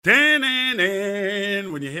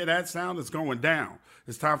Dan. When you hear that sound, it's going down.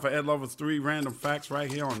 It's time for Ed Lover's 3 Random Facts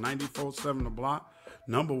right here on 94.7 The Block.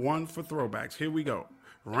 Number 1 for throwbacks. Here we go.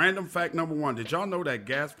 Random fact number 1. Did y'all know that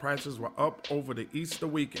gas prices were up over the Easter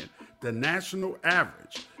weekend? The national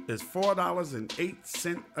average is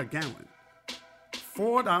 $4.08 a gallon.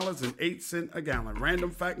 $4.08 a gallon. Random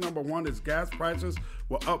fact number 1 is gas prices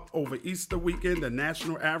were up over Easter weekend. The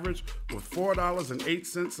national average was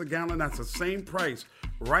 $4.08 a gallon. That's the same price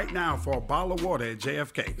right now for a bottle of water at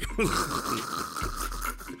JFK.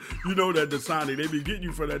 You know that Dasani, they be getting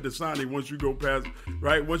you for that Dasani once you go past,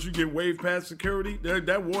 right? Once you get waved past security,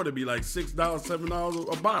 that water be like $6,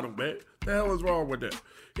 $7 a bottle, man. The hell is wrong with that?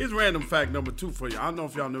 Here's random fact number 2 for you. I don't know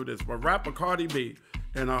if y'all knew this, but rapper Cardi B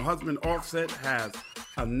and her husband Offset has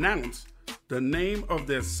announced the name of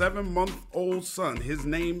their 7-month-old son. His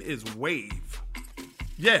name is Wave.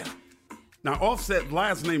 Yeah. Now, Offset's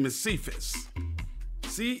last name is Cephas.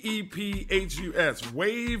 Cephus.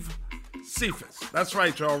 Wave Cephas. That's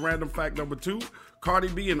right, y'all. Random fact number 2. Cardi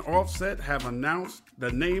B and Offset have announced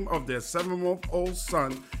the name of their 7-month-old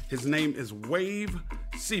son. His name is Wave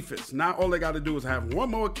Cephas. Now all they got to do is have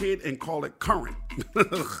one more kid and call it Current.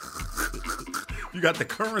 You got the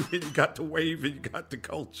current, and you got the wave, and you got the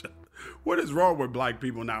culture. What is wrong with black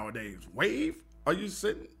people nowadays? Wave? Are you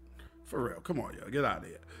sitting? For real. Come on, y'all. Get out of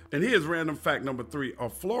here. And here's random fact number 3. A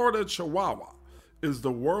Florida Chihuahua is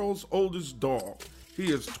the world's oldest dog.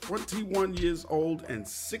 He is 21 years old and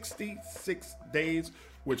 66 days,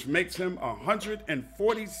 which makes him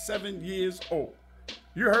 147 years old.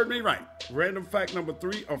 You heard me right. Random fact number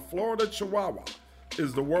 3. A Florida Chihuahua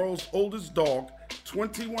is the world's oldest dog,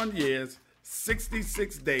 21 years,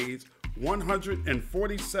 66 days,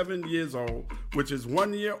 147 years old, which is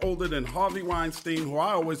 1 year older than Harvey Weinstein, who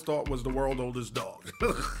I always thought was the world's oldest dog.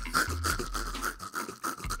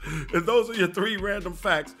 And those are your 3 random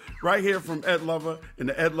facts right here from Ed Lover and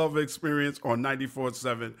the Ed Lover Experience on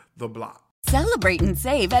 94.7 The Block. Celebrate and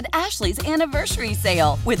save at Ashley's Anniversary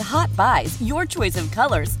Sale. With Hot Buys, your choice of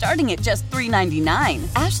colors starting at just $3.99.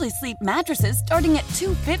 Ashley Sleep mattresses starting at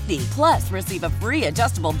 $2.50. Plus, receive a free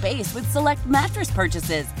adjustable base with select mattress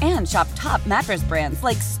purchases. And shop top mattress brands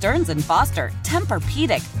like Stearns & Foster,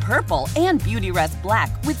 Tempur-Pedic, Purple, and Beautyrest Black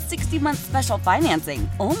with 60-month special financing.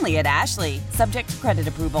 Only at Ashley. Subject to credit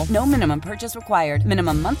approval. No minimum purchase required.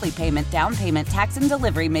 Minimum monthly payment, down payment, tax, and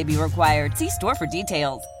delivery may be required. See store for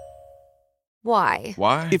details. Why?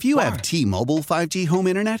 If you have T-Mobile 5G home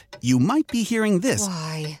internet, you might be hearing this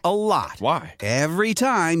a lot. Why? Every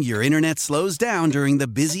time your internet slows down during the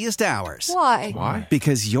busiest hours. Why?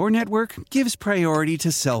 Because your network gives priority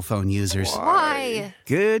to cell phone users. Why?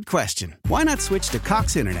 Good question. Why not switch to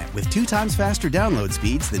Cox Internet with 2 times faster download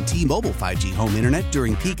speeds than T-Mobile 5G home internet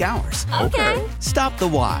during peak hours? Okay. Stop the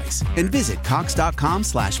whys and visit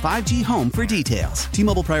cox.com/5G home for details.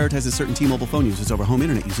 T-Mobile prioritizes certain T-Mobile phone users over home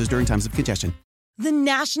internet users during times of congestion. The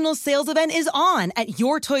national sales event is on at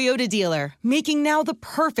your Toyota dealer, making now the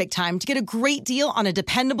perfect time to get a great deal on a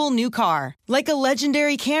dependable new car. Like a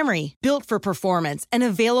legendary Camry, built for performance and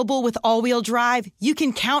available with all-wheel drive, you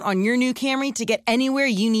can count on your new Camry to get anywhere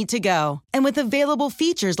you need to go. And with available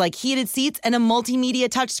features like heated seats and a multimedia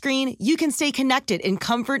touchscreen, you can stay connected in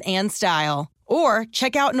comfort and style. Or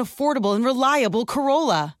check out an affordable and reliable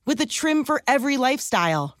Corolla with a trim for every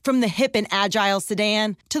lifestyle, from the hip and agile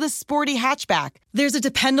sedan to the sporty hatchback. There's a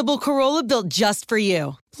dependable Corolla built just for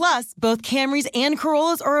you. Plus, both Camrys and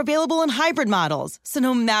Corollas are available in hybrid models, so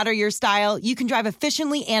no matter your style, you can drive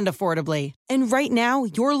efficiently and affordably. And right now,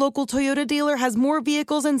 your local Toyota dealer has more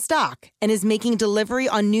vehicles in stock and is making delivery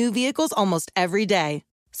on new vehicles almost every day.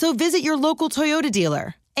 So visit your local Toyota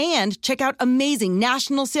dealer. And check out amazing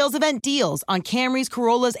national sales event deals on Camrys,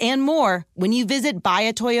 Corollas, and more when you visit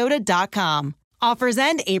buyatoyota.com. Offers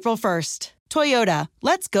end April 1st. Toyota,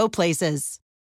 let's go places.